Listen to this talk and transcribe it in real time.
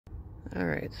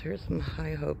Alright, so here's some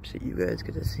high hopes that you guys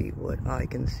get to see what I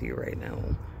can see right now.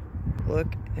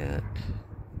 Look at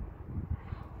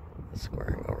the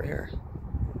squaring over here.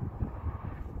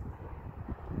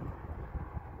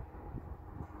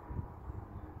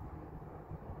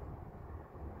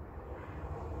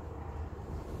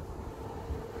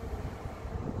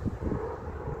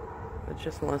 It's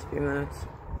just the last few minutes.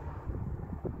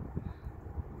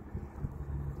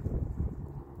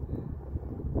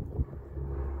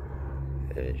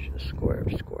 It is just square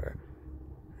of square.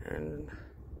 And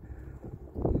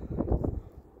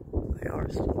they are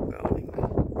still going.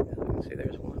 As you can see,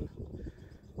 there's one.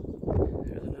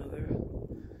 There's another.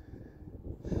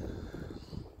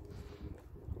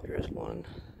 There's one.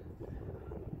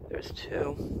 There's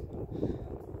two.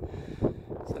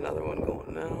 There's another one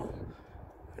going now.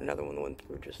 Another one went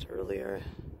through just earlier.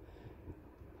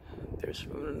 There's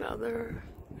another.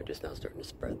 They're just now starting to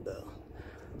spread though.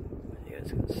 You guys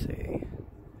can see.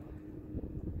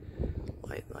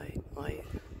 Light, light, light.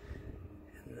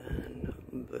 And then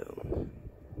boom.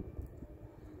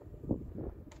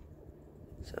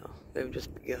 So they've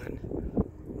just begun.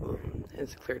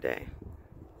 It's a clear day.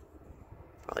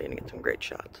 Probably gonna get some great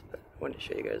shots, but I wanted to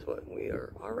show you guys what we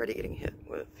are already getting hit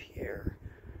with here.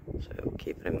 So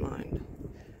keep it in mind.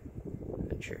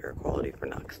 That's your air quality for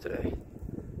Knox today.